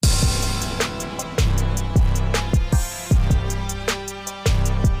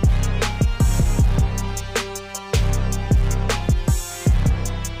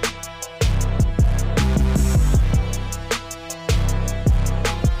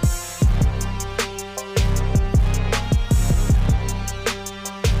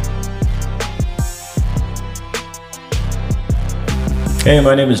Hey,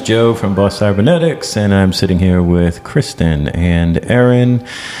 my name is Joe from Boss Cybernetics, and I'm sitting here with Kristen and Aaron.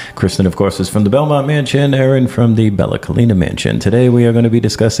 Kristen, of course, is from the Belmont Mansion, Aaron from the Bella Collina Mansion. Today, we are going to be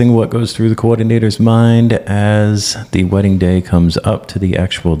discussing what goes through the coordinator's mind as the wedding day comes up to the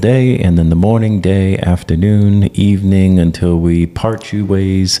actual day, and then the morning, day, afternoon, evening, until we part you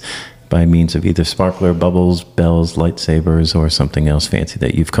ways by means of either sparkler, bubbles, bells, lightsabers, or something else fancy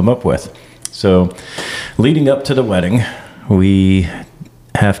that you've come up with. So, leading up to the wedding, we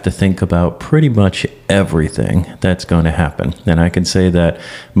have to think about pretty much everything that's going to happen. And I can say that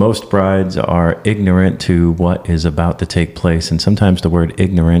most brides are ignorant to what is about to take place. And sometimes the word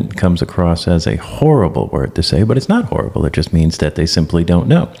ignorant comes across as a horrible word to say, but it's not horrible. It just means that they simply don't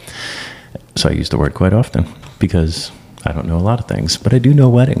know. So I use the word quite often because I don't know a lot of things, but I do know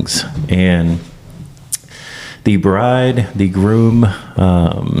weddings. And the bride, the groom,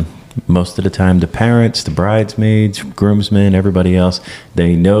 most of the time, the parents, the bridesmaids, groomsmen, everybody else,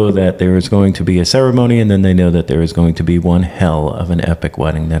 they know that there is going to be a ceremony, and then they know that there is going to be one hell of an epic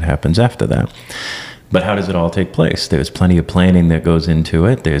wedding that happens after that. But how does it all take place? There's plenty of planning that goes into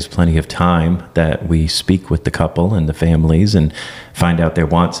it. There's plenty of time that we speak with the couple and the families and find out their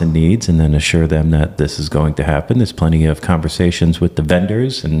wants and needs and then assure them that this is going to happen. There's plenty of conversations with the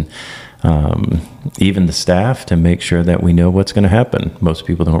vendors and even the staff to make sure that we know what's going to happen. Most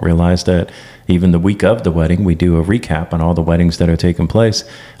people don't realize that even the week of the wedding, we do a recap on all the weddings that are taking place,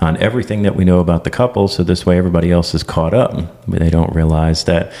 on everything that we know about the couple, so this way everybody else is caught up. They don't realize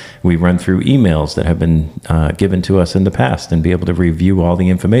that we run through emails that have been given to us in the past and be able to review all the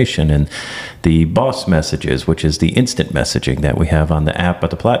information, and the boss messages, which is the instant messaging that we have on the app or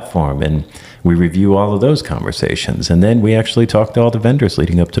the platform, and we review all of those conversations. And then we actually talk to all the vendors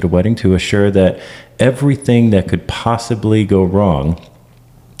leading up to the wedding to assure that everything that could possibly go wrong,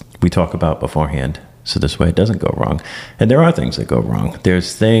 we talk about beforehand. So this way it doesn't go wrong. And there are things that go wrong.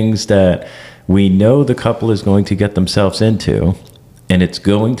 There's things that we know the couple is going to get themselves into, and it's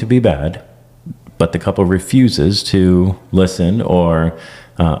going to be bad, but the couple refuses to listen or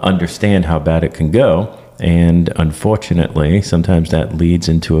understand how bad it can go. And unfortunately, sometimes that leads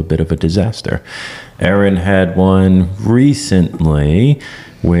into a bit of a disaster. Aaron had one recently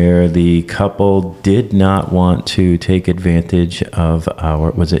where the couple did not want to take advantage of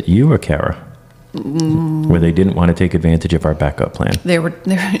our, was it you or Kara? Where they didn't want to take advantage of our backup plan.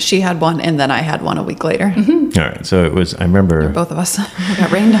 She had one, and then I had one a week later. Mm-hmm. All right, so it was, I remember. Both of us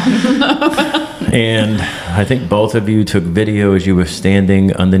got rained on. And I think both of you took video as you were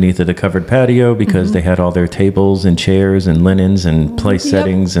standing underneath of the covered patio because they had all their tables and chairs and linens and place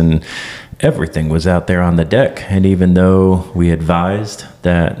settings and everything was out there on the deck. And even though we advised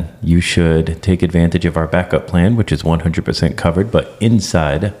that you should take advantage of our backup plan, which is 100% covered, but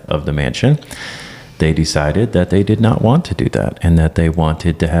inside of the mansion, they decided that they did not want to do that and that they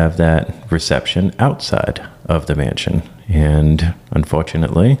wanted to have that reception outside of the mansion. And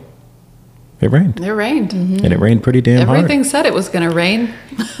unfortunately, it rained. It rained. And it rained pretty damn hard. Everything said it was going to rain.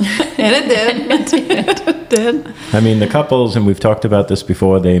 And it did. It did. I mean, the couples, and we've talked about this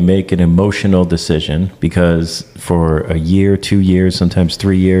before, they make an emotional decision because for a year, 2 years, sometimes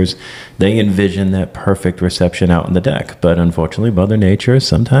 3 years, they envision that perfect reception out on the deck. But unfortunately, Mother Nature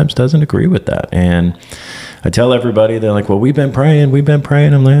sometimes doesn't agree with that. And I tell everybody, they're like, well, we've been praying.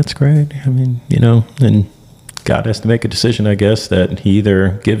 I'm like, that's great. I mean, and God has to make a decision, I guess, that he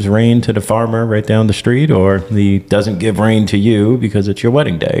either gives rain to the farmer right down the street or he doesn't give rain to you because it's your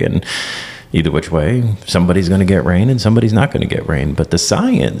wedding day. And either which way, somebody's going to get rain and somebody's not going to get rain. But the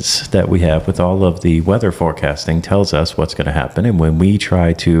science that we have with all of the weather forecasting tells us what's going to happen. And when we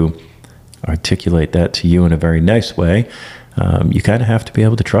try to articulate that to you in a very nice way, you kind of have to be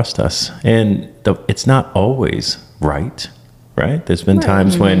able to trust us. And it's not always right? There's been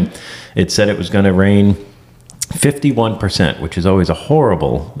times when it said it was going to rain 51%, which is always a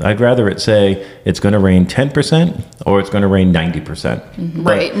horrible. I'd rather it say it's going to rain 10% or it's going to rain 90%.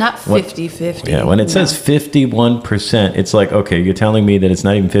 Right, not 50-50. Yeah, when it says 51%, it's like, okay, you're telling me that it's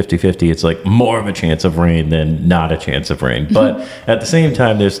not even 50-50. It's like more of a chance of rain than not a chance of rain. But at the same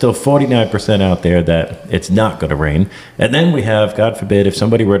time, there's still 49% out there that it's not going to rain. And then we have, God forbid, if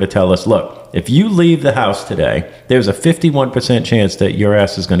somebody were to tell us, look, if you leave the house today, there's a 51% chance that your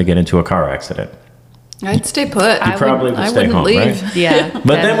ass is going to get into a car accident. I'd stay put. You probably would stay home, leave. right? Yeah.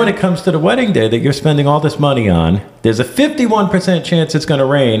 But then when it comes to the wedding day that you're spending all this money on, there's a 51% chance it's going to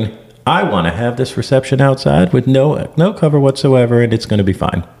rain. I want to have this reception outside with no cover whatsoever, and it's going to be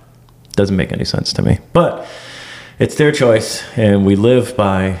fine. Doesn't make any sense to me. But it's their choice, and we live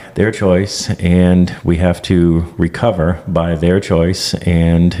by their choice, and we have to recover by their choice,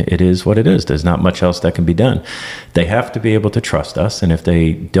 and it is what it is. There's not much else that can be done. They have to be able to trust us, and if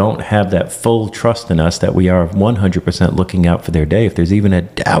they don't have that full trust in us that we are 100% looking out for their day, if there's even a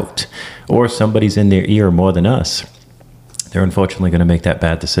doubt or somebody's in their ear more than us, they're unfortunately going to make that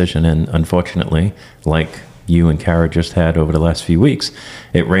bad decision. And unfortunately, like you and Kara just had over the last few weeks,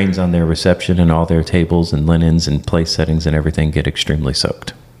 it rains on their reception, and all their tables and linens and place settings and everything get extremely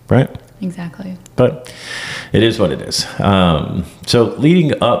soaked, right? Exactly. But it is what it is. So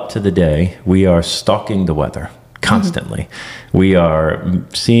leading up to the day, we are stalking the weather constantly. We are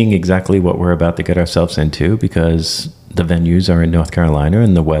seeing exactly what we're about to get ourselves into, because the venues are in North Carolina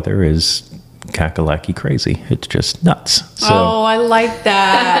and the weather is cackalacky crazy. It's just nuts. So, oh, I like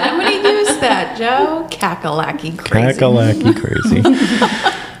that. I'm going to use that, Joe. Cackalacky crazy. Cackalacky crazy.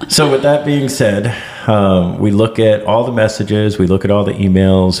 So with that being said, we look at all the messages, we look at all the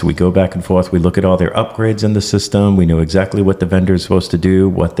emails, we go back and forth, we look at all their upgrades in the system, we know exactly what the vendor is supposed to do,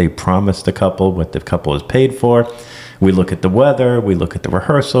 what they promised the couple, what the couple is paid for. We look at the weather, we look at the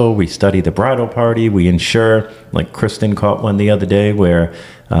rehearsal, we study the bridal party, we ensure, like Kristen caught one the other day where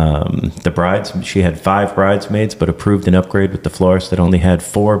she had 5 bridesmaids, but approved an upgrade with the florist that only had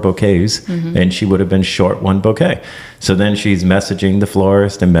 4 bouquets, and she would have been short 1 bouquet. So then she's messaging the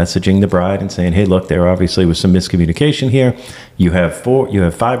florist and messaging the bride and saying, hey, look, there obviously was some miscommunication here. You have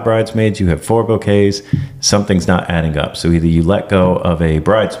 5 bridesmaids, you have 4 bouquets, something's not adding up. So either you let go of a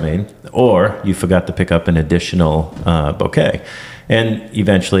bridesmaid or you forgot to pick up an additional bouquet. And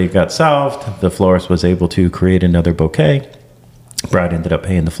eventually it got solved. The florist was able to create another bouquet. Bride ended up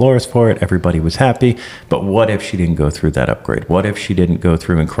paying the florist for it. Everybody was happy. But what if she didn't go through that upgrade? What if she didn't go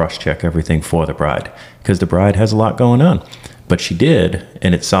through and cross-check everything for the bride? Because the bride has a lot going on. But she did,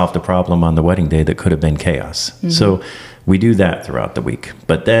 and it solved a problem on the wedding day that could have been chaos. So we do that throughout the week.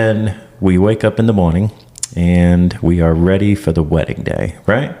 But then we wake up in the morning, and we are ready for the wedding day,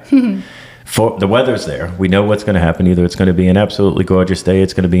 right? For the weather's there. We know what's going to happen. Either it's going to be an absolutely gorgeous day,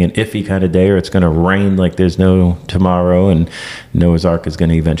 it's going to be an iffy kind of day, or it's going to rain like there's no tomorrow, and Noah's Ark is going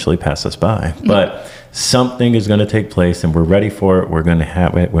to eventually pass us by. But something is going to take place, and we're ready for it. We're going to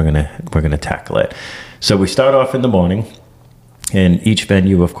have it. We're going to tackle it. So we start off in the morning, and each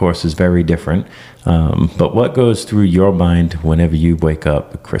venue, of course, is very different. But what goes through your mind whenever you wake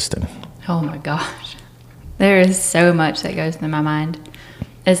up, Kristen? Oh my gosh. There is so much that goes through my mind.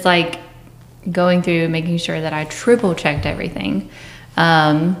 It's like going through making sure that I triple checked everything.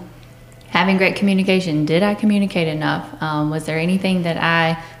 Having great communication. Did I communicate enough? Was there anything that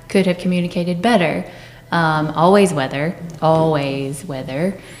I could have communicated better? Always weather.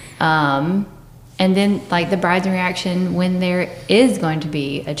 And then like the bride's reaction when there is going to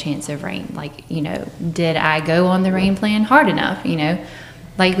be a chance of rain. Like, did I go on the rain plan hard enough?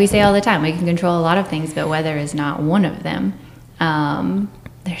 Like we say all the time, we can control a lot of things, but weather is not one of them.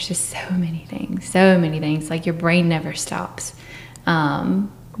 There's just so many things. Like your brain never stops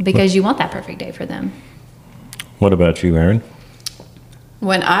because you want that perfect day for them. What about you, Erin?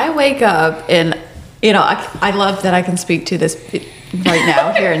 When I wake up, and I love that I can speak to this right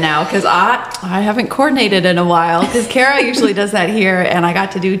now, here and now, because I haven't coordinated in a while, because Kara usually does that here, and I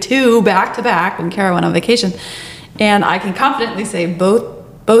got to do 2 back to back when Kara went on vacation. And I can confidently say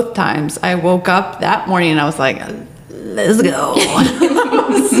both times I woke up that morning and I was like, let's go.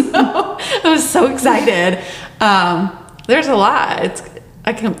 I was so excited. There's a lot.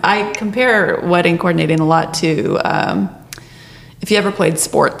 I compare wedding coordinating a lot to if you ever played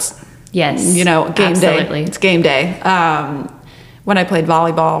sports. Yes. Game absolutely. day. It's game day. When I played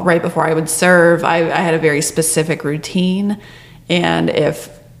volleyball, right before I would serve, I had a very specific routine. And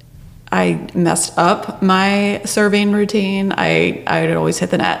if I messed up my serving routine, I'd always hit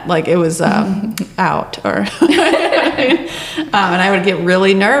the net. Like it was out. Or and I would get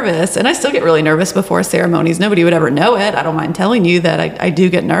really nervous. And I still get really nervous before ceremonies. Nobody would ever know it. I don't mind telling you that I do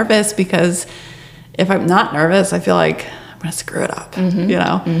get nervous, because if I'm not nervous, I feel like I'm going to screw it up,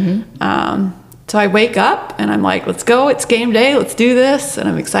 So I wake up and I'm like, let's go. It's game day. Let's do this. And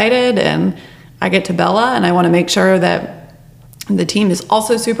I'm excited. And I get to Bella and I want to make sure that the team is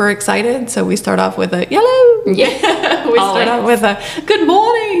also super excited. So we start off with a yellow. Yeah. We start off with a good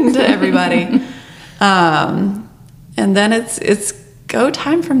morning to everybody. And then it's go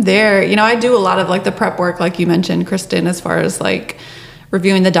time from there. I do a lot of like the prep work, like you mentioned, Kristen, as far as like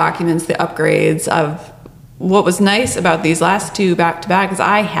reviewing the documents, the upgrades of what was nice about these last 2 back-to-back is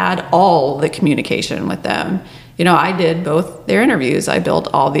I had all the communication with them. I did both their interviews. I built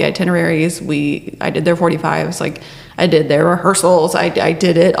all the itineraries. I did their 45s. Like I did their rehearsals. I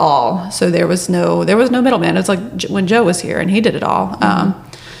did it all. So there was no middleman. It's like when Joe was here and he did it all.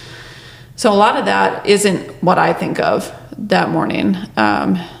 So a lot of that isn't what I think of that morning.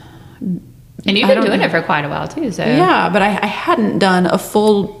 And you've been doing it for quite a while too. So yeah, but I hadn't done a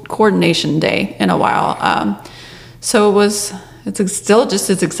full coordination day in a while. So it's still just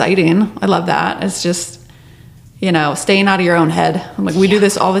as exciting. I love that. It's just, staying out of your own head. I'm like, we do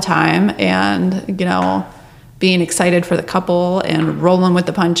this all the time, and being excited for the couple and rolling with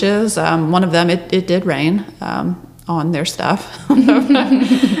the punches. One of them, it did rain on their stuff. Not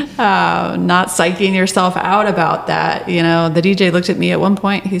psyching yourself out about that. The DJ looked at me at one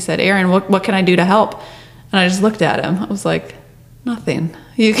point. He said, "Erin, what can I do to help?" And I just looked at him. I was like, "Nothing."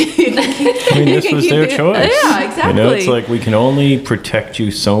 This was their choice. Yeah, exactly. It's like we can only protect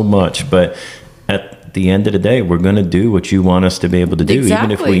you so much, but at the end of the day, we're going to do what you want us to be able to do,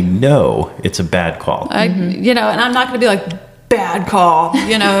 even if we know it's a bad call. And I'm not going to be like, bad call.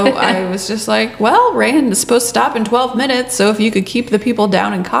 I was just like, well, rain is supposed to stop in 12 minutes. So if you could keep the people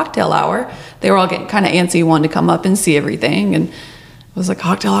down in cocktail hour, they were all getting kind of antsy, wanting to come up and see everything. And I was like,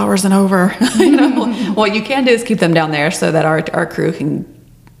 cocktail hour isn't over. What you can do is keep them down there so that our crew can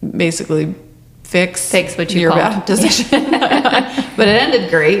basically fix what you your called. bad decision. But it ended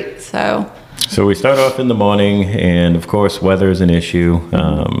great. So we start off in the morning, and of course, weather is an issue.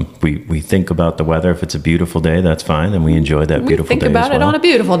 We think about the weather. If it's a beautiful day, that's fine, and we enjoy that beautiful day. We think about it on a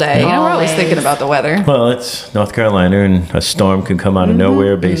beautiful day. We're always thinking about the weather. Well, it's North Carolina, and a storm can come out of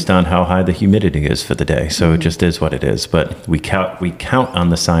nowhere based on how high the humidity is for the day. So it just is what it is. But we count on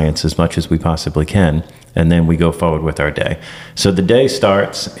the science as much as we possibly can, and then we go forward with our day. So the day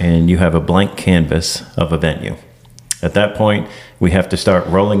starts, and you have a blank canvas of a venue. At that point, we have to start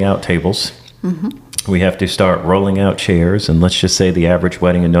rolling out tables. We have to start rolling out chairs, and let's just say the average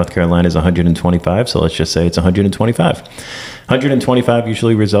wedding in North Carolina is 125, so let's just say it's 125. 125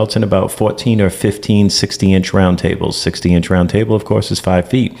 usually results in about 14 or 15 60-inch round tables. 60-inch round table, of course, is 5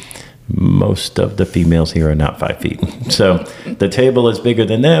 feet. Most of the females here are not 5 feet. So the table is bigger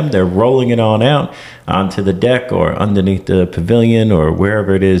than them. They're rolling it on out onto the deck or underneath the pavilion or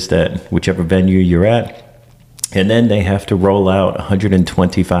wherever it is whichever venue you're at. And then they have to roll out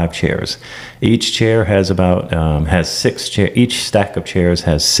 125 chairs. Each chair has has 6 chairs. Each stack of chairs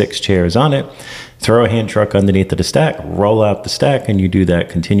has 6 chairs on it. Throw a hand truck underneath the stack, roll out the stack, and you do that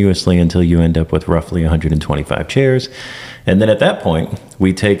continuously until you end up with roughly 125 chairs. And then at that point,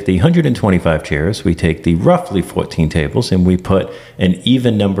 we take the 125 chairs, we take the roughly 14 tables, and we put an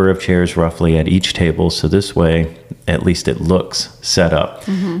even number of chairs roughly at each table. So this way, at least it looks set up.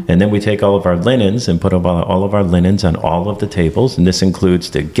 And then we take all of our linens and put all of our linens on all of the tables. And this includes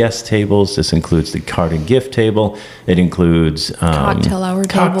the guest tables. This includes the card and gift table. It includes Cocktail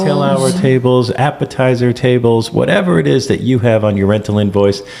hour tables, appetizer tables, whatever it is that you have on your rental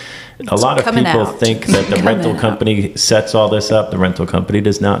invoice. A lot of people think that the rental company sets all this up. The rental company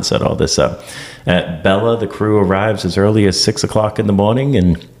does not set all this up. At Bella, the crew arrives as early as 6 o'clock in the morning,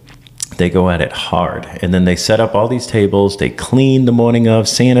 and they go at it hard. And then they set up all these tables. They clean the morning of,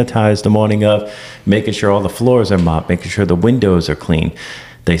 sanitize the morning of, making sure all the floors are mopped, making sure the windows are clean.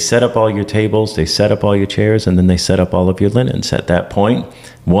 They set up all your tables, they set up all your chairs, and then they set up all of your linens. At that point,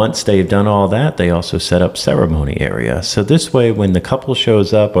 once they've done all that, they also set up ceremony area. So this way, when the couple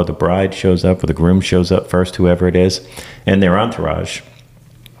shows up, or the bride shows up, or the groom shows up first, whoever it is, and their entourage,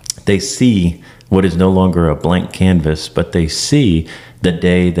 they see what is no longer a blank canvas, but they see the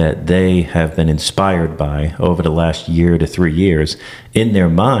day that they have been inspired by over the last year to 3 years in their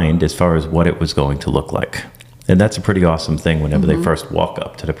mind as far as what it was going to look like. And that's a pretty awesome thing whenever they first walk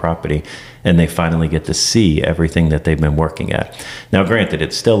up to the property and they finally get to see everything that they've been working at. Now, granted,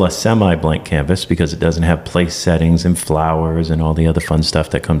 it's still a semi-blank canvas because it doesn't have place settings and flowers and all the other fun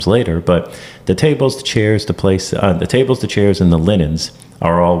stuff that comes later. But the tables, the chairs, the tables, the chairs, and the linens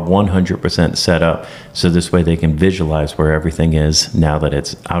are all 100% set up. So this way they can visualize where everything is now that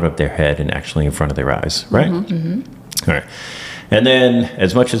it's out of their head and actually in front of their eyes, right? All right. And then,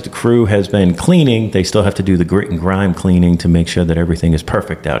 as much as the crew has been cleaning, they still have to do the grit and grime cleaning to make sure that everything is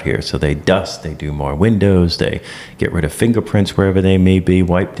perfect out here. So they dust, they do more windows, they get rid of fingerprints wherever they may be,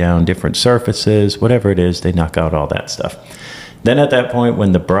 wipe down different surfaces, whatever it is, they knock out all that stuff. Then at that point,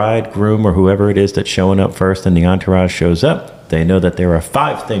 when the bride, groom, or whoever it is that's showing up first and the entourage shows up, they know that there are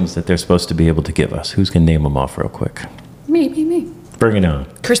 5 things that they're supposed to be able to give us. Who's going to name them off real quick? Me. Bring it on.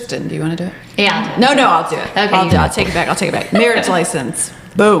 Kristen, do you want to do it? Yeah. No, I'll do it. Okay, I'll take it back. Marriage license.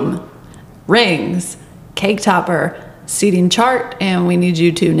 Boom. Rings. Cake topper. seating chart, and we need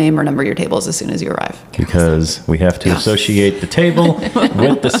you to name or number your tables as soon as you arrive. Because we have to associate the table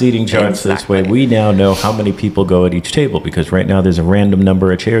with the seating charts. This way Exactly. we now know how many people go at each table, because right now there's a random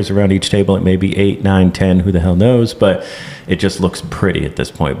number of chairs around each table. It may be 8, 9, 10, who the hell knows, but it just looks pretty at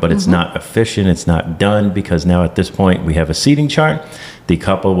this point. But it's not efficient, it's not done, because now at this point we have a seating chart. The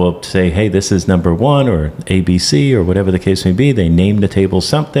couple will say, hey, this is number 1 or ABC or whatever the case may be. They name the table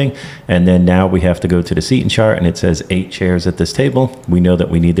something, and then now we have to go to the seating chart and it says 8 chairs at this table. We know that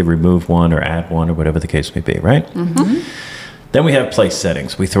we need to remove 1 or add 1 or whatever the case may be, right? Then we have place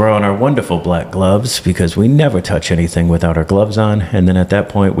settings. We throw on our wonderful black gloves because we never touch anything without our gloves on. And then at that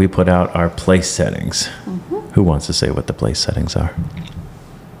point, we put out our place settings. Who wants to say what the place settings are?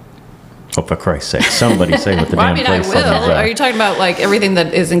 Oh, for Christ's sake, somebody say what the Well, I damn mean, place settings will. are. Are you talking about like everything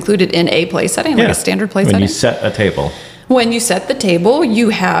that is included in a place setting, like a standard place when setting? you set a table. When you set the table, you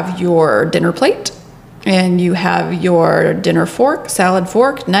have your dinner plate, and you have your dinner fork, salad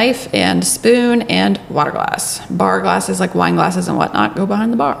fork, knife, and spoon, and water glass. Bar glasses, like wine glasses and whatnot, go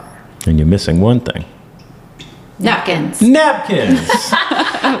behind the bar. And you're missing one thing. Napkins. Napkins.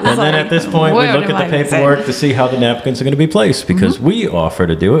 And then at this point, we what look am at the I paperwork to see how the napkins are going to be placed, because we offer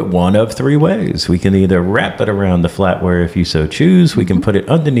to do it one of 3 ways. We can either wrap it around the flatware if you so choose. We can put it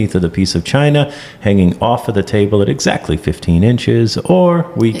underneath of the piece of china, hanging off of the table at exactly 15 inches,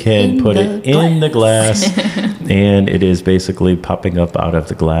 or we can put it in the glass, and it is basically popping up out of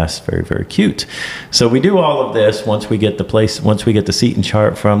the glass. Very, very cute. So we do all of this once we get the seating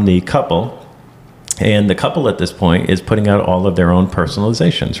chart from the couple. And the couple at this point is putting out all of their own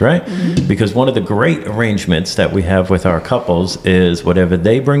personalizations, right? Because one of the great arrangements that we have with our couples is whatever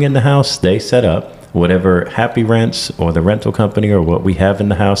they bring in the house, they set up. Whatever Happy Rents or the rental company or what we have in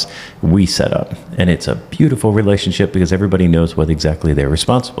the house, we set up. And it's a beautiful relationship because everybody knows what exactly they're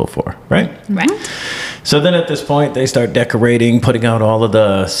responsible for, right? Right. So then at this point, they start decorating, putting out all of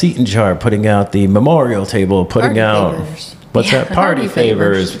the seating chart, putting out the memorial table, putting Party out... favors. What's that? Party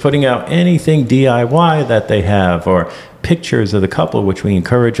favors, putting out anything DIY that they have, or pictures of the couple, which we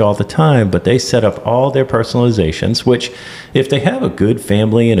encourage all the time, but they set up all their personalizations, which if they have a good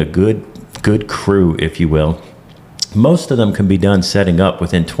family and a good crew, if you will, most of them can be done setting up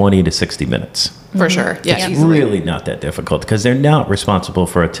within 20 to 60 minutes. For sure. Yeah, It's easily. really not that difficult because they're not responsible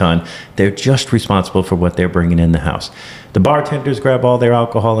for a ton. They're just responsible for what they're bringing in the house. The bartenders grab all their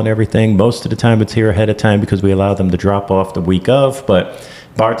alcohol and everything. Most of the time it's here ahead of time because we allow them to drop off the week of, but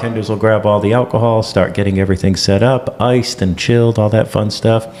bartenders will grab all the alcohol, start getting everything set up, iced and chilled, all that fun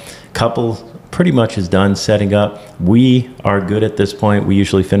stuff. Couple pretty much is done setting up. We are good at this point. We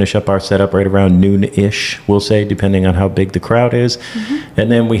usually finish up our setup right around noon-ish, we'll say, depending on how big the crowd is. And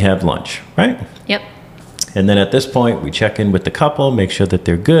then we have lunch, right? Yep. And then at this point, we check in with the couple, make sure that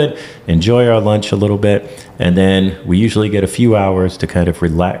they're good, enjoy our lunch a little bit, and then we usually get a few hours to kind of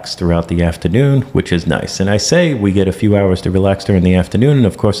relax throughout the afternoon, which is nice. And I say we get a few hours to relax during the afternoon, and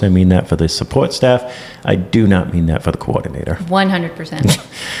of course I mean that for the support staff. I do not mean that for the coordinator.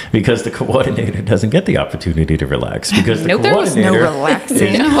 100%. Because the coordinator doesn't get the opportunity to relax. Because the Nope. There was no coordinator relaxing.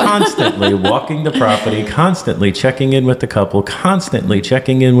 is constantly walking the property, constantly checking in with the couple, constantly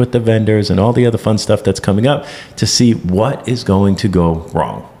checking in with the vendors and all the other fun stuff that's coming up to see what is going to go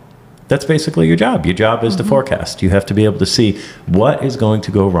wrong. That's basically your job. Your job is to forecast. You have to be able to see what is going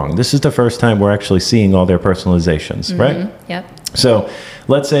to go wrong. This is the first time we're actually seeing all their personalizations, right? Yep. So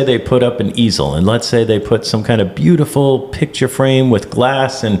let's say they put up an easel, and let's say they put some kind of beautiful picture frame with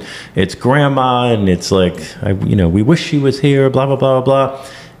glass, and it's grandma, and it's like, we wish she was here, blah, blah, blah, blah.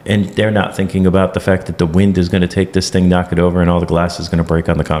 And they're not thinking about the fact that the wind is going to take this thing, knock it over, and all the glass is going to break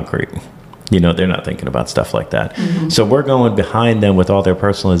on the concrete. They're not thinking about stuff like that. So we're going behind them with all their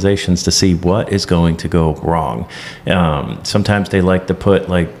personalizations to see what is going to go wrong. Sometimes they like to put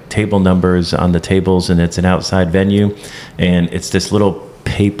like table numbers on the tables, and it's an outside venue, and it's this little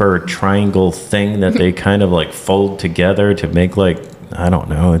paper triangle thing that they kind of like fold together to make like, I don't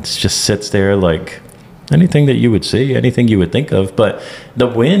know, it just sits there like anything that you would see, anything you would think of, but the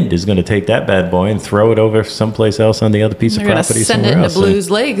wind is going to take that bad boy and throw it over someplace else on the other piece They're of going to property send it somewhere into else. Blues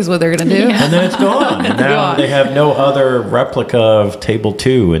Lake is what they're going to do. And then it's gone. And now they have no other replica of table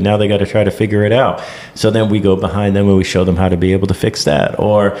 2, and now they got to try to figure it out. So then we go behind them and we show them how to be able to fix that.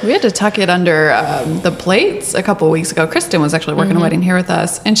 Or We had to tuck it under the plates a couple of weeks ago. Kristen was actually working a wedding here with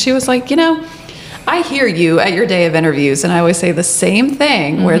us, and she was like, I hear you at your day of interviews, and I always say the same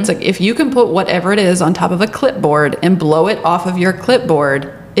thing, where it's like, if you can put whatever it is on top of a clipboard and blow it off of your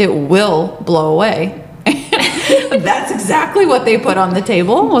clipboard, it will blow away. That's exactly what they put on the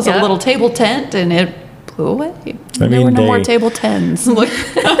table, was a Yep. little table tent, and it blew away. I There mean, were no more they- table 10s. Like,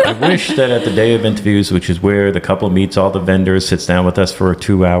 I wish that at the day of interviews, which is where the couple meets all the vendors, sits down with us for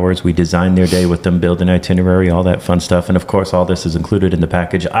 2 hours, we design their day with them, build an itinerary, all that fun stuff. And of course, all this is included in the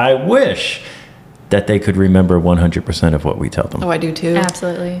package. I wish that they could remember 100% of what we tell them. oh, I do too.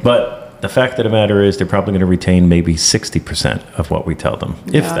 Absolutely. But the fact of the matter is, they're probably going to retain maybe 60% of what we tell them,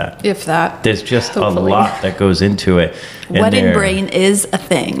 if Yeah, that. If that. There's just Hopefully. a lot that goes into it. And Wedding they're- brain is a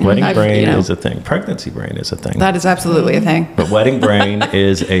thing. Wedding I've- brain you know, is a thing. Pregnancy brain is a thing. That is absolutely a thing. But wedding brain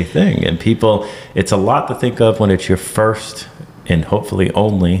is a thing. And people, it's a lot to think of when it's your first and hopefully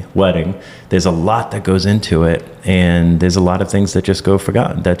only wedding. There's a lot that goes into it. And there's a lot of things that just get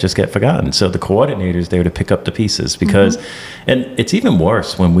forgotten. So the coordinator's there to pick up the pieces because, and it's even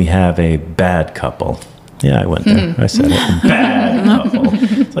worse when we have a bad couple. Yeah, I went there. I said it. Bad couple.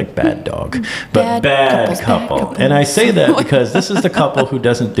 It's like bad dog. But bad couple. And I say that because this is the couple who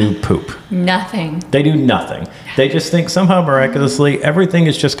doesn't do poop. Nothing. They do nothing. They just think somehow miraculously everything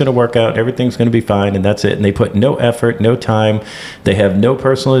is just going to work out. Everything's going to be fine. And that's it. And they put no effort, no time. They have no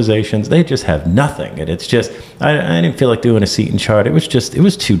personalizations. They just have nothing. And it's just, I didn't feel like doing a seat and chart. It was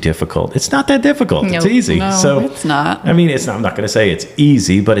too difficult. It's not that difficult. It's Nope. easy. No, So it's not. I mean, I'm not going to say it's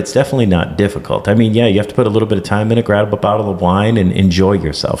easy, but it's definitely not difficult. I mean, yeah, you have to put a little bit of time in it, grab a bottle of wine and enjoy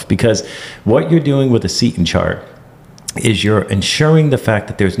yourself because what you're doing with a seat and chart is you're ensuring the fact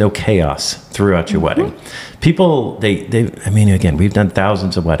that there's no chaos throughout your wedding. People, I mean, again, we've done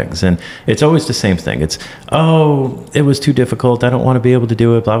thousands of weddings and it's always the same thing. It's, oh, it was too difficult. I don't want to be able to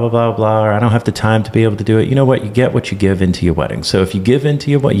do it, blah, blah, blah, blah, or I don't have the time to be able to do it. You know what? You get what you give into your wedding. So if you give to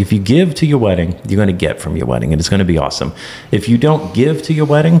your wedding, you're going to get from your wedding and it's going to be awesome. If you don't give to your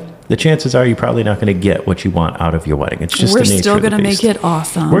wedding, the chances are you're probably not going to get what you want out of your wedding. It's just We're the nature still of the going to beast. make it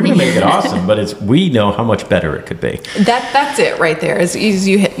awesome. We're going to make it awesome, but we know how much better it could be. That's it right there. As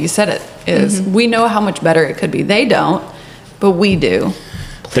you said it is. We know how much better it could be. They don't, but we do.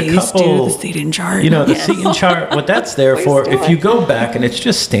 Please do the seat and chart. You know, the seat and chart, what that's there Please for, do if it. you go back, and it's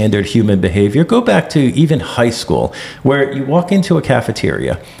just standard human behavior, go back to even high school, where you walk into a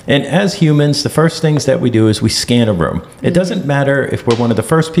cafeteria, and as humans, the first things that we do is we scan a room. It doesn't matter if we're one of the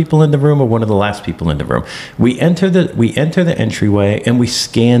first people in the room or one of the last people in the room. We enter the entryway, and we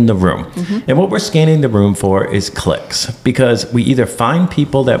scan the room. And what we're scanning the room for is clicks, because we either find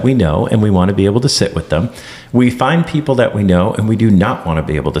people that we know, and we want to be able to sit with them. We find people that we know, and we do not want to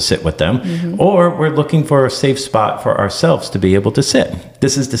be able to sit with them, or we're looking for a safe spot for ourselves to be able to sit.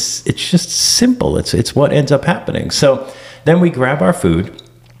 It's just simple. It's what ends up happening. So then we grab our food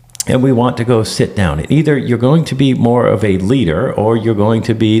and we want to go sit down. And either you're going to be more of a leader or you're going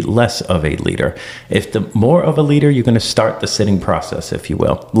to be less of a leader. If the more of a leader, you're going to start the sitting process, if you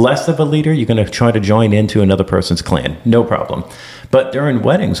will. Less of a leader, you're going to try to join into another person's clan. No problem. But during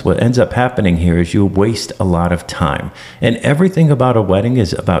weddings, what ends up happening here is you waste a lot of time. And everything about a wedding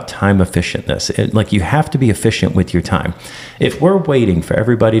is about time efficientness. Like you have to be efficient with your time. If we're waiting for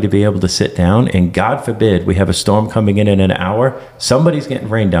everybody to be able to sit down, and God forbid we have a storm coming in an hour, somebody's getting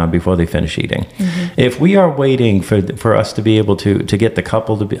rained on before they finish eating. If we are waiting for us to be able to get the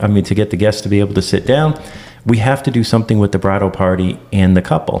couple to get the guests to be able to sit down, we have to do something with the bridal party and the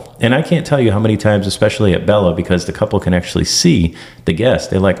couple. And I can't tell you how many times, especially at Bella, because the couple can actually see the guests.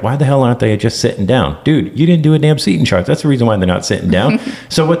 They're like, why the hell aren't they just sitting down? Dude, you didn't do a damn seating chart. That's the reason why they're not sitting down.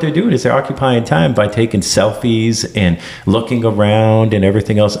 So what they're doing is they're occupying time by taking selfies and looking around and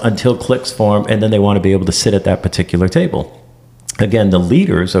everything else until clicks form, and then they want to be able to sit at that particular table. Again, the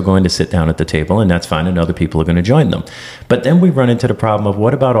leaders are going to sit down at the table, and that's fine, and other people are going to join them. But then we run into the problem of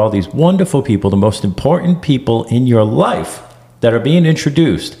what about all these wonderful people, the most important people in your life that are being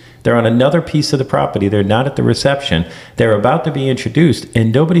introduced? They're on another piece of the property. They're not at the reception. They're about to be introduced,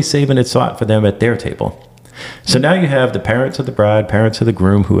 and nobody's saving a spot for them at their table. So now you have the parents of the bride, parents of the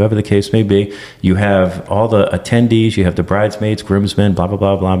groom, whoever the case may be. You have all the attendees. You have the bridesmaids, groomsmen, blah, blah,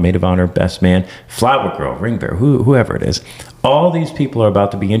 blah, blah, maid of honor, best man, flower girl, ring bearer, whoever it is. All these people are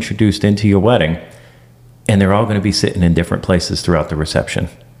about to be introduced into your wedding, and they're all going to be sitting in different places throughout the reception.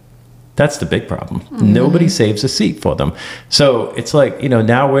 That's the big problem. Nobody saves a seat for them. So it's like,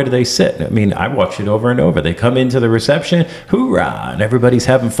 now where do they sit? I mean, I watch it over and over. They come into the reception, hoorah, and everybody's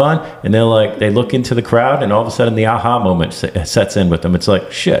having fun. And they look into the crowd, and all of a sudden the aha moment sets in with them. It's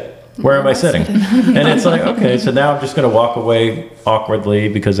like, shit, where am I sitting? And it's like, okay, so now I'm just going to walk away awkwardly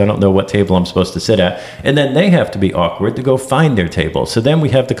because I don't know what table I'm supposed to sit at. And then they have to be awkward to go find their table. So then we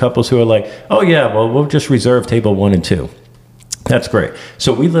have the couples who are like, oh yeah, well, we'll just reserve table 1 and 2. That's great.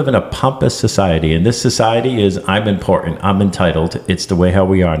 So we live in a pompous society, and this society is I'm important, I'm entitled. It's the way how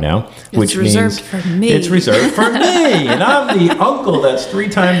we are now, which reserved means for me. It's reserved for me, and I'm the uncle that's 3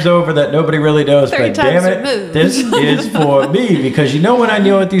 times over that nobody really knows. But damn it, removed. this is for me because when I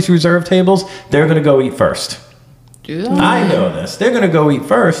kneel at these reserved tables, they're going to go eat first. I know this. They're going to go eat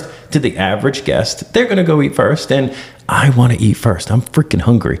first. To the average guest, they're going to go eat first, and I want to eat first. I'm freaking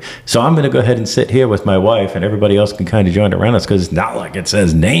hungry. So I'm going to go ahead and sit here with my wife, and everybody else can kind of join around us because it's not like it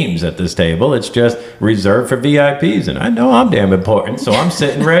says names at this table. It's just reserved for VIPs, and I know I'm damn important, so I'm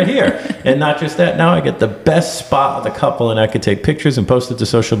sitting right here. And not just that, now I get the best spot of the couple, and I could take pictures and post it to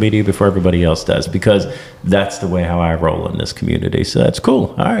social media before everybody else does because that's the way how I roll in this community. So that's cool.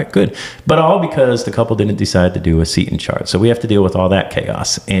 All right, good. But all because the couple didn't decide to do a seating chart. So we have to deal with all that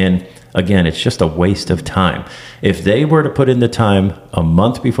chaos. And again, it's just a waste of time. If they were to put in the time a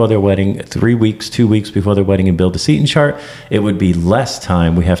month before their wedding, 3 weeks, 2 weeks before their wedding and build a seating chart, it would be less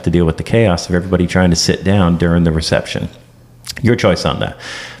time we have to deal with the chaos of everybody trying to sit down during the reception. Your choice on that.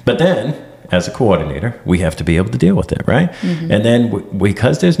 But then, as a coordinator, we have to be able to deal with it, right? Mm-hmm. And then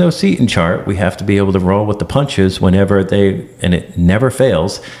because there's no seating chart, we have to be able to roll with the punches whenever and it never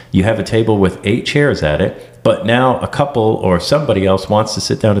fails, you have a table with 8 chairs at it, but now a couple or somebody else wants to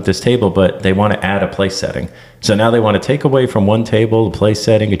sit down at this table, but they want to add a place setting. So now they want to take away from one table, a place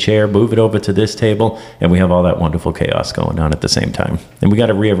setting, a chair, move it over to this table, and we have all that wonderful chaos going on at the same time. And we got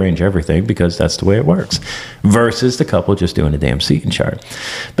to rearrange everything because that's the way it works, versus the couple just doing a damn seating chart.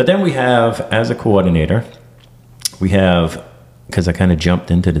 But then we have, as a coordinator, because I kind of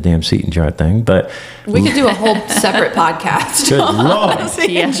jumped into the damn seating chart thing, but we could do a whole separate podcast. Good Lord.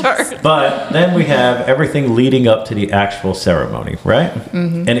 Seating chart. But then we have everything leading up to the actual ceremony, right?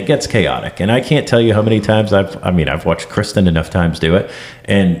 Mm-hmm. And it gets chaotic. And I can't tell you how many times I've watched Kristen enough times do it.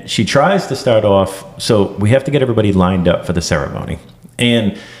 And she tries to start off, so we have to get everybody lined up for the ceremony.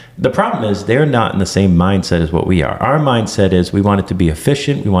 And the problem is they're not in the same mindset as what we are. Our mindset is we want it to be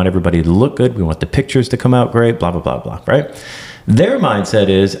efficient. We want everybody to look good. We want the pictures to come out great, blah, blah, blah, blah, right? Their mindset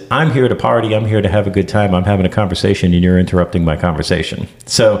is, I'm here to party, I'm here to have a good time, I'm having a conversation, and you're interrupting my conversation.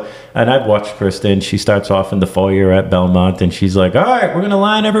 So, and I've watched Kristen, she starts off in the foyer at Belmont, and she's like, all right, we're going to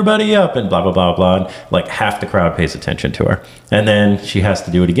line everybody up, and blah, blah, blah, blah. And like half the crowd pays attention to her. And then she has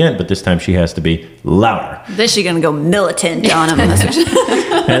to do it again, but this time she has to be louder. Then she's going to go militant on him.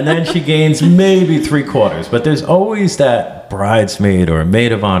 And then she gains maybe 3/4, but there's always that bridesmaid or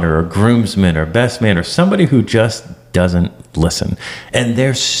maid of honor or groomsman or best man or somebody who just doesn't listen. And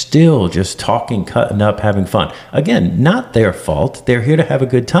they're still just talking, cutting up, having fun. Again, not their fault. They're here to have a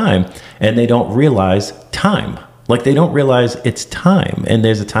good time, and they don't realize time. Like they don't realize it's time, and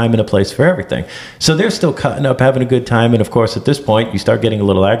there's a time and a place for everything. So they're still cutting up, having a good time. And of course, at this point, you start getting a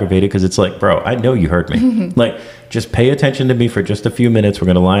little aggravated because it's like, bro, I know you heard me. Like, just pay attention to me for just a few minutes. We're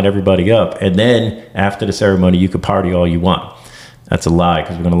going to line everybody up. And then after the ceremony, you could party all you want. That's a lie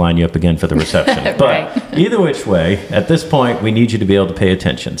because we're going to line you up again for the reception. Right. But either which way, at this point, we need you to be able to pay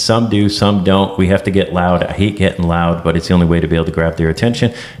attention. Some do, some don't. We have to get loud. I hate getting loud, but it's the only way to be able to grab their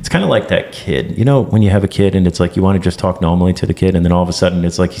attention. It's kind of like that kid. You know, when you have a kid and it's like you want to just talk normally to the kid, and then all of a sudden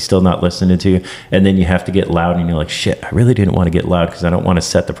it's like he's still not listening to you, and then you have to get loud, and you're like, shit, I really didn't want to get loud because I don't want to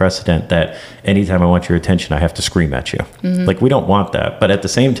set the precedent that anytime I want your attention, I have to scream at you. Mm-hmm. Like, we don't want that. But at the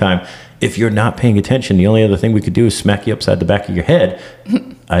same time, if you're not paying attention, the only other thing we could do is smack you upside the back of your head.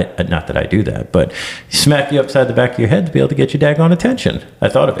 Not that I do that, but smack you upside the back of your head to be able to get your daggone attention. I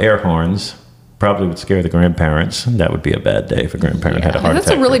thought of air horns. Probably would scare the grandparents. That would be a bad day if a grandparent had a heart attack.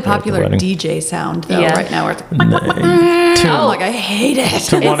 That's a really popular DJ sound, though, right now. Where it's like, I hate it.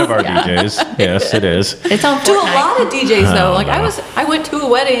 To one of our DJs. Yes, it is. It's on to a lot of DJs, though. Like, I went to a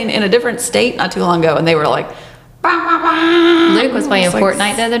wedding in a different state not too long ago, and they were like, Luke was playing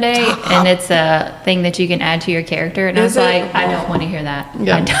Fortnite the other day, and it's a thing that you can add to your character, and I was like, I don't want to hear that.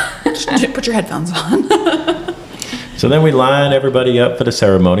 Yeah. Put your headphones on. So then we line everybody up for the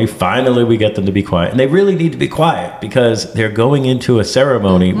ceremony. Finally, we get them to be quiet. And they really need to be quiet because they're going into a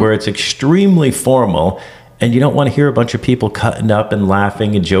ceremony where it's extremely formal, and you don't want to hear a bunch of people cutting up and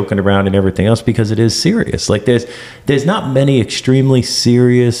laughing and joking around and everything else because it is serious. Like, there's not many extremely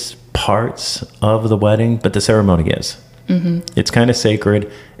serious parts of the wedding, but the ceremony is. Mm-hmm. It's kind of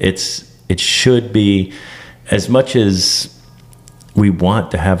sacred. It should be, as much as we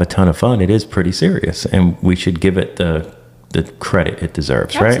want to have a ton of fun, it is pretty serious, and we should give it the credit it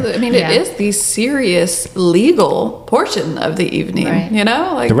deserves. Absolutely. Right? I mean, it is the serious legal portion of the evening, you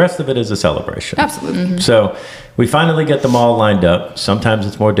know? Like, the rest of it is a celebration. Absolutely. Mm-hmm. So we finally get them all lined up. Sometimes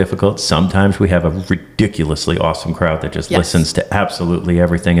it's more difficult. Sometimes we have a ridiculously awesome crowd that just listens to absolutely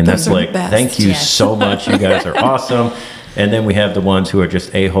everything. And that's like, thank you so much. You guys are awesome. And then we have the ones who are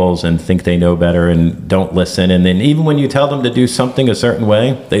just a-holes and think they know better and don't listen. And then even when you tell them to do something a certain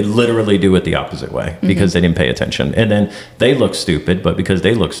way, they literally do it the opposite way because they didn't pay attention. And then they look stupid, but because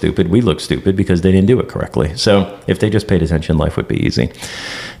they look stupid, we look stupid because they didn't do it correctly. So if they just paid attention, life would be easy.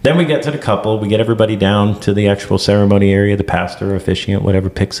 Then we get to the couple. We get everybody down to the actual ceremony area. The pastor, officiant, whatever,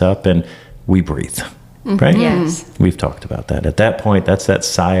 picks up, and we breathe. Right? Yes. We've talked about that. At that point, that's that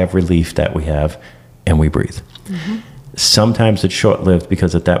sigh of relief that we have, and we breathe. Sometimes it's short-lived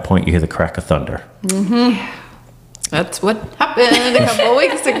because at that point you hear the crack of thunder. That's what happened a couple of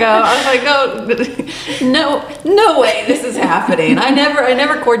weeks ago. I was like, no way this is happening. I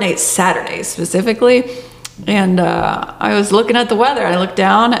never coordinate Saturdays specifically. And I was looking at the weather. I looked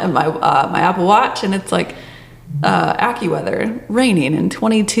down at my Apple Watch, and it's like AccuWeather, raining in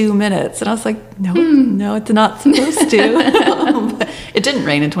 22 minutes. And I was like, no, it's not supposed to. But it didn't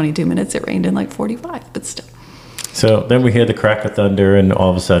rain in 22 minutes. It rained in like 45, but still. So then we hear the crack of thunder, and all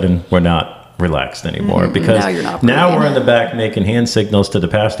of a sudden we're not relaxed anymore because now you're not now breathing. we're in the back making hand signals to the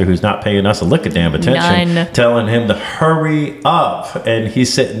pastor who's not paying us a lick of damn attention, None. telling him to hurry up. And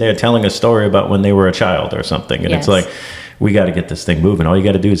he's sitting there telling a story about when they were a child or something. And it's Yes. like, we got to get this thing moving. All you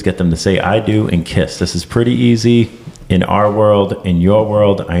got to do is get them to say, I do, and kiss. This is pretty easy in our world. In your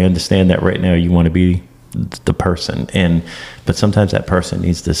world, I understand that right now you want to be the person, but sometimes that person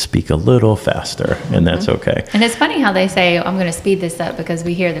needs to speak a little faster, and that's okay. And it's funny how they say, I'm going to speed this up because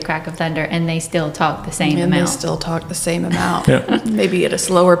we hear the crack of thunder, and they still talk the same And amount. they still talk the same amount, Yeah. maybe at a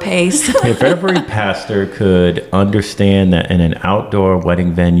slower pace. If every pastor could understand that in an outdoor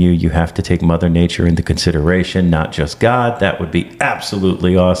wedding venue, you have to take Mother Nature into consideration, not just God, that would be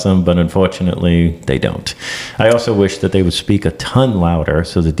absolutely awesome. But unfortunately, they don't. I also wish that they would speak a ton louder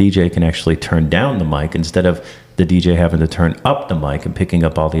so the DJ can actually turn down the mic instead of the DJ having to turn up the mic and picking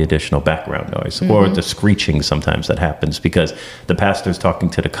up all the additional background noise or the screeching sometimes that happens because the pastor's talking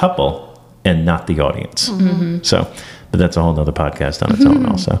to the couple and not the audience. So, but that's a whole nother podcast on its own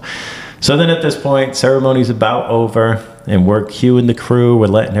also. So then at this point, ceremony's about over, and we're cueing the crew. We're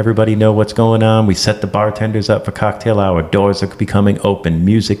letting everybody know what's going on. We set the bartenders up for cocktail hour. Doors are becoming open.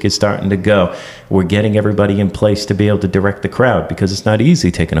 Music is starting to go. We're getting everybody in place to be able to direct the crowd because it's not easy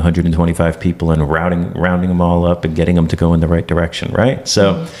taking 125 people and rounding them all up and getting them to go in the right direction, right?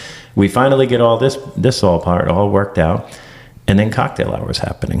 So we finally get all this all worked out, and then cocktail hour is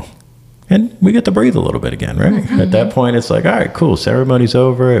happening. And we get to breathe a little bit again, right? At that point, it's like, all right, cool. Ceremony's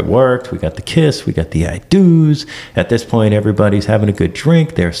over. It worked. We got the kiss. We got the I do's. At this point, everybody's having a good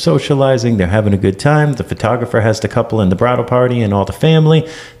drink. They're socializing. They're having a good time. The photographer has the couple in the bridal party and all the family.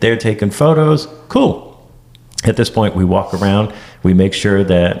 They're taking photos. Cool. At this point, we walk around. We make sure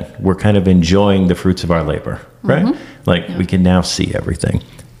that we're kind of enjoying the fruits of our labor, right? Like we can now see everything.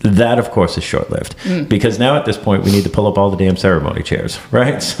 That, of course, is short-lived because now at this point we need to pull up all the damn ceremony chairs,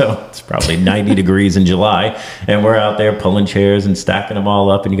 right? So it's probably 90 degrees in July, and we're out there pulling chairs and stacking them all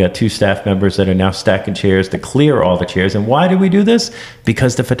up, and you got 2 staff members that are now stacking chairs to clear all the chairs. And why do we do this?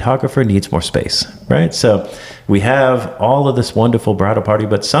 Because the photographer needs more space, right? So we have all of this wonderful bridal party,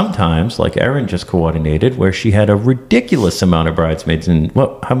 but sometimes, like Erin just coordinated, where she had a ridiculous amount of bridesmaids, and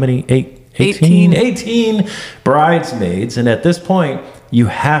how many? 18 bridesmaids, and at this point you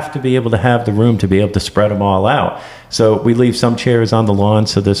have to be able to have the room to be able to spread them all out. So we leave some chairs on the lawn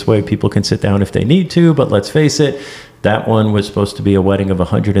so this way people can sit down if they need to, but let's face it, that one was supposed to be a wedding of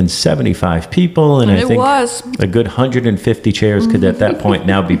 175 people, and I it think was. a good 150 chairs could at that point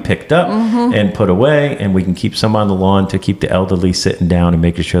now be picked up and put away, and we can keep some on the lawn to keep the elderly sitting down and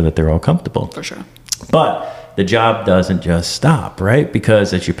making sure that they're all comfortable. For sure. But the job doesn't just stop, right?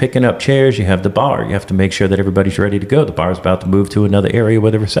 Because as you're picking up chairs, you have the bar. You have to make sure that everybody's ready to go. The bar's about to move to another area where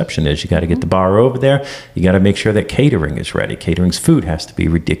the reception is. You got to get the bar over there. You got to make sure that catering is ready. Catering's food has to be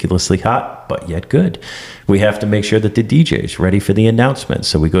ridiculously hot, but yet good. We have to make sure that the DJ's ready for the announcements.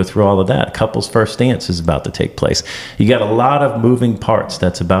 So we go through all of that. Couple's first dance is about to take place. You got a lot of moving parts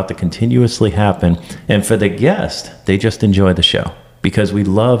that's about to continuously happen. And for the guest, they just enjoy the show, because we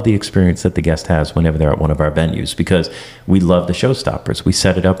love the experience that the guest has whenever they're at one of our venues, because we love the showstoppers. We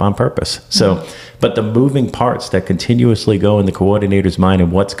set it up on purpose. So, but the moving parts that continuously go in the coordinator's mind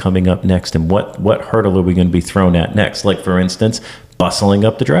and what's coming up next and what hurdle are we going to be thrown at next? Like, for instance, bustling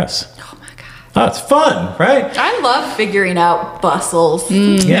up the dress. Oh my God. Oh, it's fun, right? I love figuring out bustles.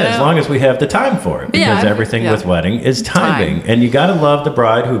 Yeah, as long as we have the time for it, because Yeah, everything yeah. with wedding is timing. Time. And you got to love the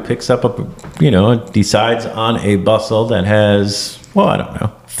bride who picks up decides on a bustle that has, well, I don't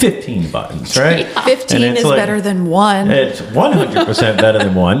know, 15 buttons, right? 15 And it's is better than 1. It's 100% better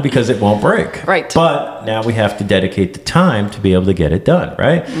than 1 because it won't break. Right. But now we have to dedicate the time to be able to get it done,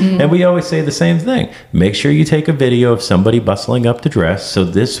 right? And we always say the same thing. Make sure you take a video of somebody bustling up the dress, so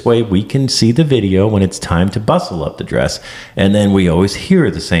this way we can see the video when it's time to bustle up the dress. And then we always hear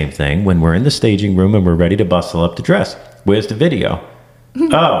the same thing when we're in the staging room and we're ready to bustle up the dress. Where's the video?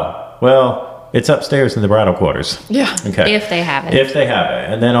 Oh, well, it's upstairs in the bridal quarters. Yeah. Okay. If they have it. If they have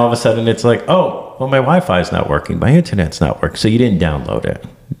it. And then all of a sudden it's like, oh, well, my Wi-Fi is not working. My internet's not working. So you didn't download it.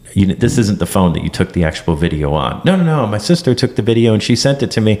 This isn't the phone that you took the actual video on. No. My sister took the video and she sent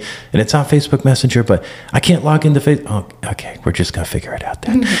it to me and it's on Facebook Messenger, but I can't log into Facebook. Oh, okay. We're just going to figure it out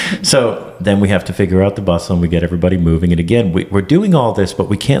then. So then we have to figure out the bustle and we get everybody moving. And again, we're doing all this, but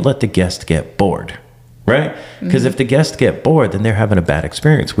we can't let the guest get bored. Right? Because if the guests get bored, then they're having a bad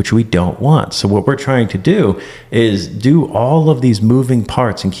experience, which we don't want. So what we're trying to do is do all of these moving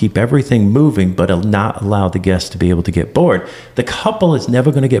parts and keep everything moving, but not allow the guests to be able to get bored. The couple is never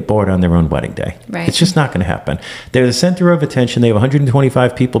going to get bored on their own wedding day. Right. It's just not going to happen. They're the center of attention. They have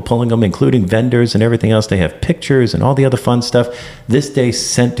 125 people pulling them, including vendors and everything else. They have pictures and all the other fun stuff. This day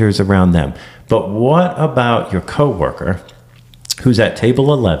centers around them. But what about your coworker who's at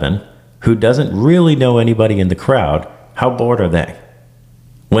table 11, who doesn't really know anybody in the crowd? How bored are they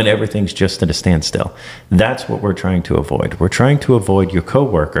when everything's just at a standstill? That's what we're trying to avoid. We're trying to avoid your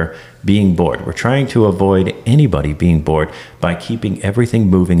coworker being bored. We're trying to avoid anybody being bored by keeping everything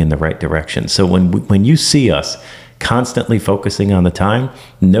moving in the right direction. So when you see us constantly focusing on the time,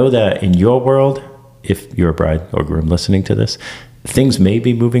 know that in your world, if you're a bride or groom listening to this, things may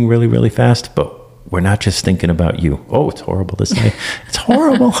be moving really, really fast, but we're not just thinking about you. Oh, it's horrible to say. It's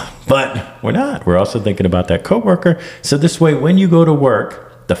horrible. But we're not. We're also thinking about that coworker. So this way, when you go to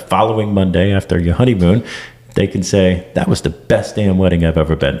work the following Monday after your honeymoon, they can say, that was the best damn wedding I've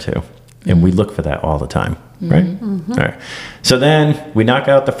ever been to. And we look for that all the time, right? All right. So then we knock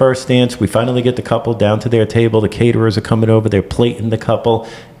out the first dance. We finally get the couple down to their table. The caterers are coming over. They're plating the couple.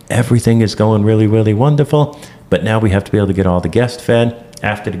 Everything is going really, really wonderful. But now we have to be able to get all the guests fed.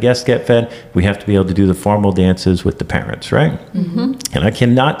 After the guests get fed, we have to be able to do the formal dances with the parents, right? And I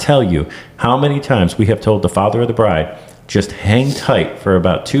cannot tell you how many times we have told the father of the bride, just hang tight for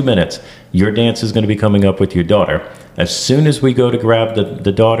about 2 minutes. Your dance is going to be coming up with your daughter. As soon as we go to grab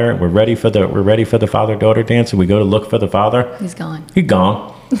the daughter, we're ready for the father-daughter dance, and we go to look for the father. He's gone. He's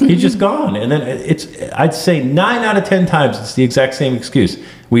gone. He's just gone. And then I'd say 9 out of 10 times it's the exact same excuse.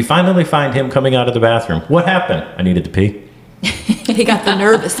 We finally find him coming out of the bathroom. What happened? I needed to pee. He got the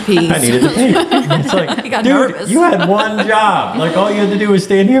nervous piece. I needed to pee. It's like, He got dude, nervous. you had one job. Like, all you had to do was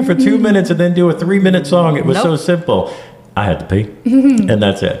stand here for 2 minutes and then do a 3-minute song. It was so simple. I had to pee, and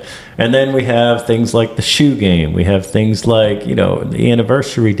that's it. And then we have things like the shoe game. We have things like, the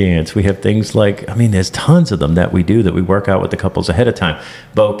anniversary dance. We have things like, there's tons of them that we do that we work out with the couples ahead of time.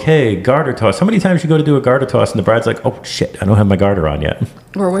 Bouquet, garter toss. How many times you go to do a garter toss and the bride's like, oh, shit, I don't have my garter on yet.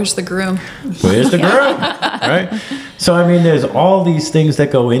 Or where's the groom? Where's the groom? Right? So, there's all these things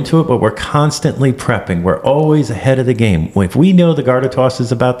that go into it, but we're constantly prepping. We're always ahead of the game. If we know the garter toss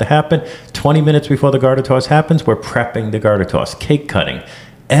is about to happen, 20 minutes before the garter toss happens, we're prepping the garter toss, cake cutting.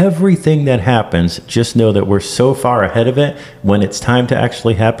 Everything that happens, just know that we're so far ahead of it. When it's time to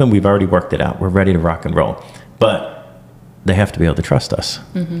actually happen, we've already worked it out. We're ready to rock and roll. But they have to be able to trust us.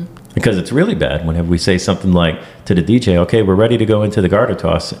 Because it's really bad whenever we say something like to the DJ, okay, we're ready to go into the garter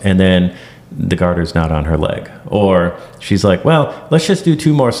toss, and then the garter's not on her leg. Or she's like, well, let's just do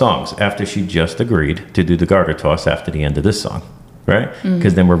 2 more songs after she just agreed to do the garter toss after the end of this song, right?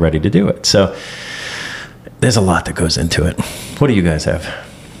 Because then we're ready to do it. So there's a lot that goes into it. What do you guys have?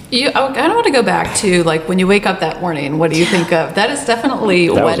 I kind of want to go back to, like, when you wake up that morning, what do you think of? That is definitely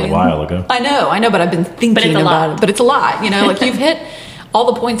That wedding. was a while ago. I know, but I've been thinking about it. But it's a lot, like you've hit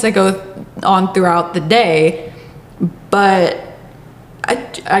all the points that go on throughout the day. But I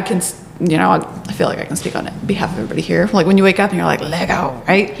can, I feel like I can speak on behalf of everybody here. Like, when you wake up and you're like, Lego,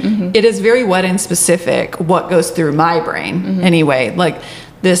 right? It is very wedding specific what goes through my brain anyway. Like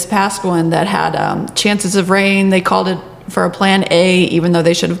this past one that had chances of rain, they called it for a plan A, even though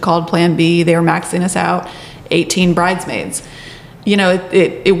they should have called plan B. They were maxing us out, 18 bridesmaids.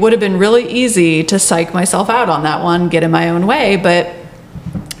 It would have been really easy to psych myself out on that one, get in my own way, but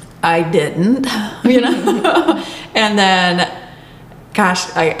I didn't, And then,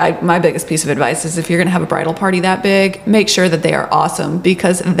 gosh, my biggest piece of advice is if you're going to have a bridal party that big, make sure that they are awesome,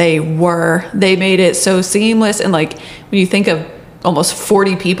 because they made it so seamless. And like, when you think of almost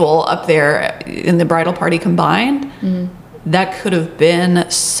 40 people up there in the bridal party combined, that could have been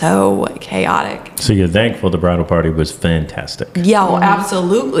so chaotic. So you're thankful the bridal party was fantastic. Yeah, well,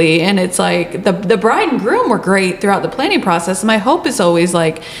 absolutely. And it's like the bride and groom were great throughout the planning process. My hope is always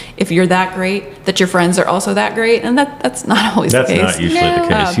like, if you're that great, that your friends are also that great. And that's not always That's the case. not usually the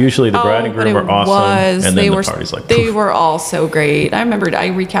case. Usually the bride and groom but were it awesome, and they then were, the party's like, they poof. were all so great. I remember I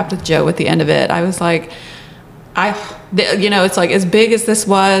recapped with Joe at the end of it. I was like, it's like as big as this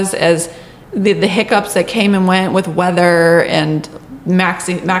was, as the hiccups that came and went with weather and max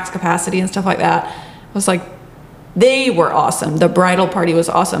capacity and stuff like that. I was like, they were awesome. The bridal party was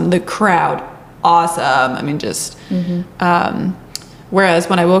awesome. The crowd, awesome. I mean, just, whereas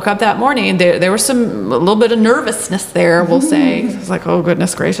when I woke up that morning, there was a little bit of nervousness there, we'll say. I was like, oh,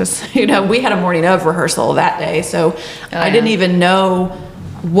 goodness gracious. We had a morning of rehearsal that day. So I didn't even know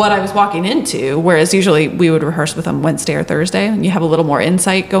what I was walking into. Whereas usually we would rehearse with them Wednesday or Thursday, and you have a little more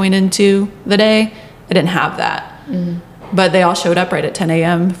insight going into the day. I didn't have that. But they all showed up right at 10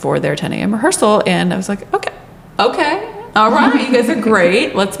 a.m. for their 10 a.m. rehearsal. And I was like, okay, all right, you guys are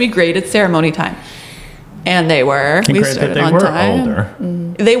great. Let's be great. It's ceremony time. And they were. And we granted, started they on were time. older.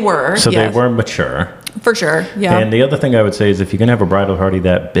 They were. So yes. they were mature. For sure, yeah. And the other thing I would say is if you're going to have a bridal party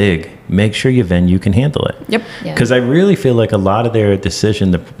that big, make sure your venue can handle it. Yep. Yeah. Because I really feel like a lot of their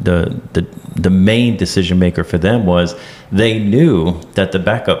decision, the main decision maker for them was they knew that the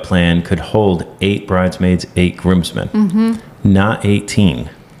backup plan could hold 8 bridesmaids, 8 groomsmen, not 18.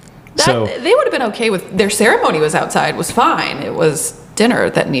 So They would have been okay with their ceremony was outside, was fine. It was dinner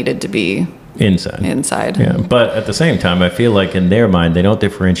that needed to be inside. Yeah, but at the same time, I feel like in their mind, they don't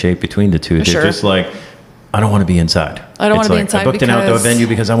differentiate between the two. They're Sure. just like, I don't want to be inside. I don't want to be like, inside I booked an outdoor because- venue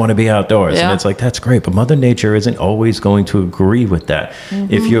because I want to be outdoors. Yeah. And it's like, that's great. But Mother Nature isn't always going to agree with that.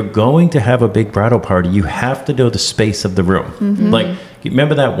 If you're going to have a big bridal party, you have to know the space of the room. Like, you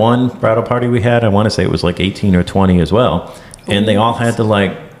remember that one bridal party we had? I want to say it was like 18 or 20 as well. And they all had to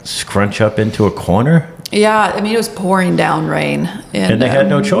like scrunch up into a corner. Yeah, I mean, it was pouring down rain. And they had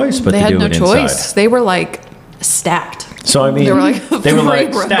no choice but they to had do no it choice. inside. They were like stacked. So I mean, They were like they were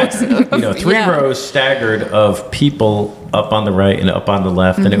like 3 rows staggered, of- 3 yeah. rows staggered of people up on the right and up on the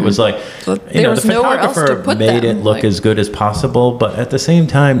left, and it was like, So there was the nowhere else to photographer put made them, it look like- as good as possible, but at the same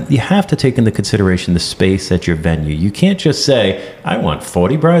time, you have to take into consideration the space at your venue. You can't just say, "I want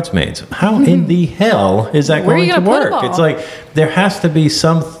 40 bridesmaids." How in the hell is that Where are going you to gonna put 'em work? all? It's like there has to be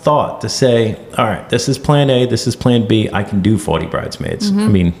some thought to say, "All right, this is Plan A, this is Plan B. I can do 40 bridesmaids." I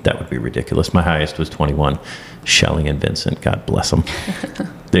mean, that would be ridiculous. My highest was 21. Shelley and Vincent, God bless them.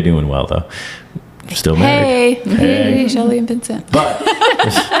 They're doing well though. Still married. Hey, Shelley and Vincent. But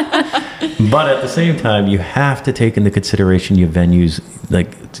at the same time, you have to take into consideration your venue's like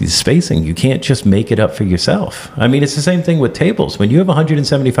spacing. You can't just make it up for yourself. I mean, it's the same thing with tables. When you have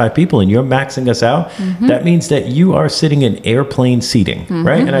 175 people and you're maxing us out, that means that you are sitting in airplane seating,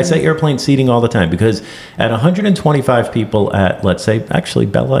 right? And I say airplane seating all the time because at 125 people at, let's say, actually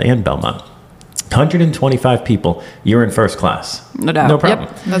Bella and Belmont, 125 people, you're in first class. No doubt. No problem.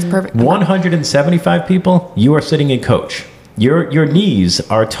 Yep, that's perfect. 175 people, you are sitting in coach. Your knees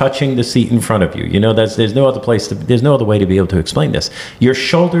are touching the seat in front of you. There's no other way to be able to explain this. You're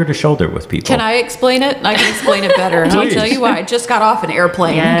shoulder to shoulder with people. Can I explain it? I can explain it better. And I'll Please. tell you why. I just got off an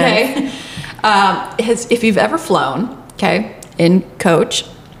airplane, Yes. okay? If you've ever flown, okay, in coach,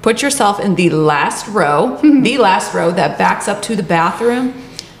 put yourself in the last row that backs up to the bathroom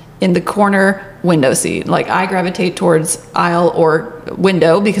in the corner window seat. Like I gravitate towards aisle or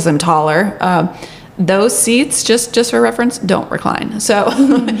window because I'm taller. Those seats, just for reference, don't recline. So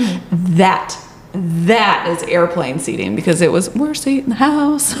that is airplane seating because it was worst seat in the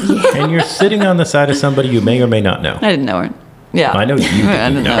house. And you're sitting on the side of somebody you may or may not know. I didn't know her. Yeah. I know you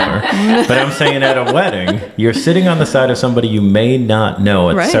didn't know her. But I'm saying at a wedding, you're sitting on the side of somebody you may not know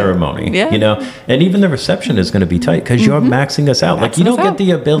at Right. ceremony. Yeah. And even the reception is going to be tight because you're maxing us out. Like you Maxing don't us get out.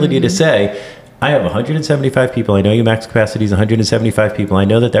 the ability to say, I have 175 people. I know your max capacity is 175 people. I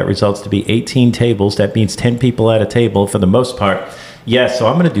know that results to be 18 tables. That means 10 people at a table for the most part. Yes, so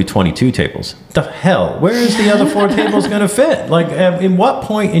I'm going to do 22 tables. The hell? Where is the other 4 tables going to fit? Like, in what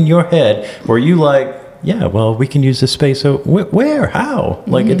point in your head were you like, yeah, well, we can use this space. So where? How?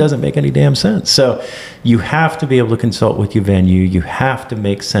 Like, it doesn't make any damn sense. So you have to be able to consult with your venue. You have to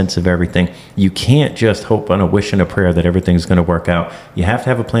make sense of everything. You can't just hope on a wish and a prayer that everything's going to work out. You have to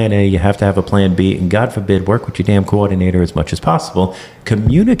have a plan A. You have to have a plan B. And God forbid, work with your damn coordinator as much as possible.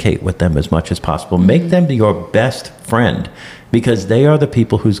 Communicate with them as much as possible. Make them your best friend, because they are the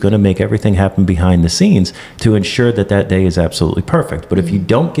people who's going to make everything happen behind the scenes to ensure that day is absolutely perfect. But if you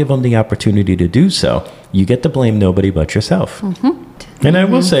don't give them the opportunity to do so, you get to blame nobody but yourself. And I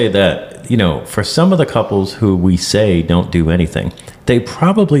will say that, you know, for some of the couples who we say don't do anything, they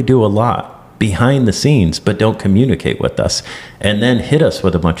probably do a lot behind the scenes, but don't communicate with us and then hit us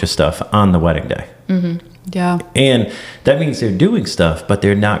with a bunch of stuff on the wedding day. Yeah. And that means they're doing stuff, but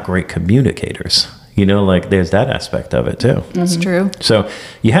they're not great communicators. You know, like there's that aspect of it too. That's true. So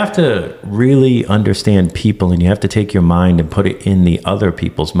you have to really understand people, and you have to take your mind and put it in the other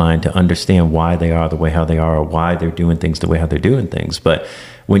people's mind to understand why they are the way how they are, or why they're doing things the way how they're doing things. But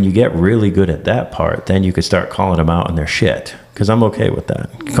when you get really good at that part, then you can start calling them out on their shit. Because I'm okay with that.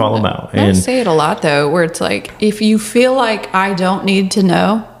 Call them out. I say it a lot though, where it's like, if you feel like I don't need to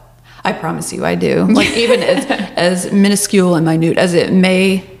know, I promise you I do. Like even as minuscule and minute as it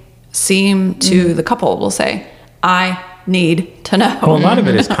may seem to the couple, will say, I need to know. Well, a lot of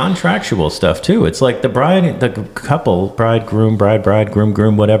it is contractual stuff too. It's like the couple, bridegroom,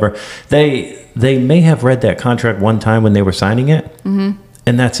 groom, whatever. They may have read that contract one time when they were signing it, and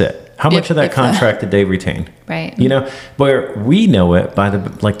that's it. How much of that contract did they retain? Right. You know, where we know it by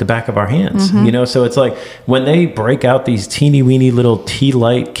the back of our hands, you know? So it's like when they break out these teeny weeny little tea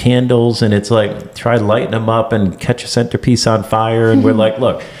light candles and it's like, try lighting them up and catch a centerpiece on fire. And we're like,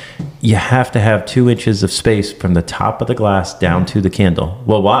 look, you have to have 2 inches of space from the top of the glass down to the candle.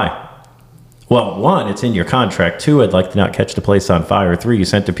 Well, why? Well, 1, it's in your contract. 2, I'd like to not catch the place on fire. 3, your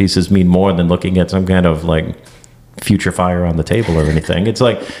centerpieces mean more than looking at some kind of like future fire on the table or anything. It's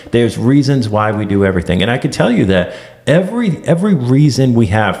like there's reasons why we do everything. And I can tell you that every reason we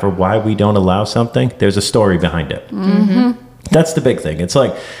have for why we don't allow something, there's a story behind it. That's the big thing. It's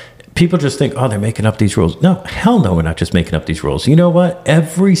like people just think, oh, they're making up these rules. No, hell no, we're not just making up these rules. You know what?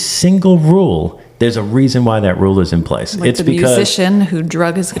 Every single rule, there's a reason why that rule is in place. Like it's the because musician who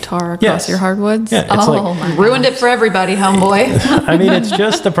drug his guitar across your hardwoods. Yeah, it's like, ruined it for everybody, homeboy. I mean, it's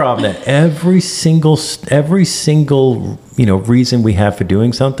just the problem that every single reason we have for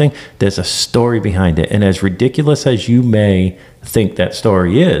doing something, there's a story behind it. And as ridiculous as you may think that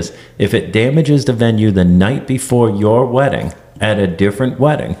story is, if it damages the venue the night before your wedding at a different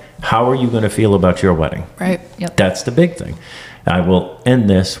wedding, how are you going to feel about your wedding? Right. Yep. That's the big thing. I will end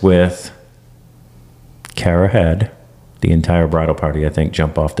this with Kara had the entire bridal party, I think,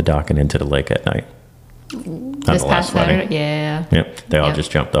 jump off the dock and into the lake at night. This past Saturday, yeah. Yep, they all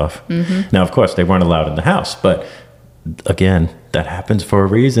just jumped off. Now, of course, they weren't allowed in the house, but again, that happens for a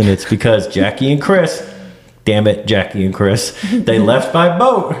reason. It's because Jackie and Chris, damn it, Jackie and Chris, they left by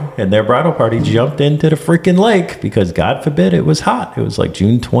boat and their bridal party jumped into the freaking lake because, God forbid, it was hot. It was like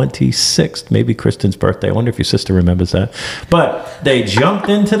June 26th, maybe Kristen's birthday. I wonder if your sister remembers that. But they jumped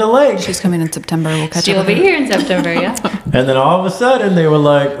into the lake. She's coming in September. We'll catch She'll up. be here in September, yeah. And then all of a sudden they were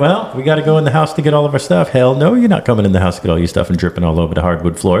like, well, we got to go in the house to get all of our stuff. Hell no, you're not coming in the house to get all your stuff and dripping all over the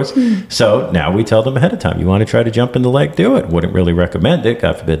hardwood floors. So now we tell them ahead of time, you want to try to jump in the lake, do it. Wouldn't really recommend it.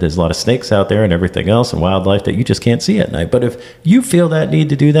 God forbid, there's a lot of snakes out there and everything else and wildlife that you just can't see at night. But if you feel that need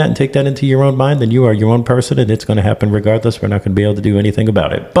to do that and take that into your own mind, then you are your own person and it's going to happen regardless. We're not going to be able to do anything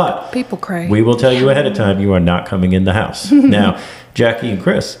about it. But People cray. we will tell you ahead of time, you are not coming in the house. Now, Jackie and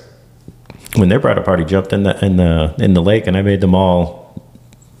Chris, when their bridal party jumped in the lake and I made them all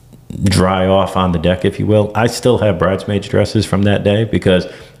dry off on the deck, if you will, I still have bridesmaids dresses from that day because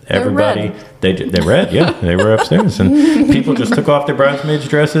everybody, they're red, yeah, they were upstairs. And people just took off their bridesmaids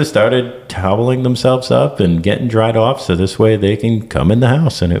dresses, started toweling themselves up and getting dried off so this way they can come in the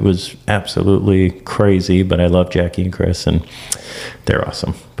house. And it was absolutely crazy, but I love Jackie and Chris and they're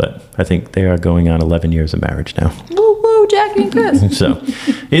awesome. But I think they are going on 11 years of marriage now. Woo woo, Jackie and Chris. So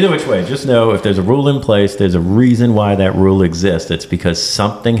either which way, just know if there's a rule in place, there's a reason why that rule exists. It's because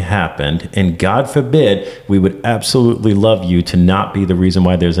something happened, and God forbid, we would absolutely love you to not be the reason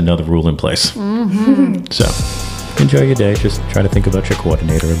why there's another rule in place. So enjoy your day. Just try to think about your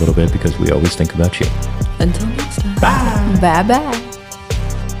coordinator a little bit because we always think about you. Until next time. Bye. Bye bye.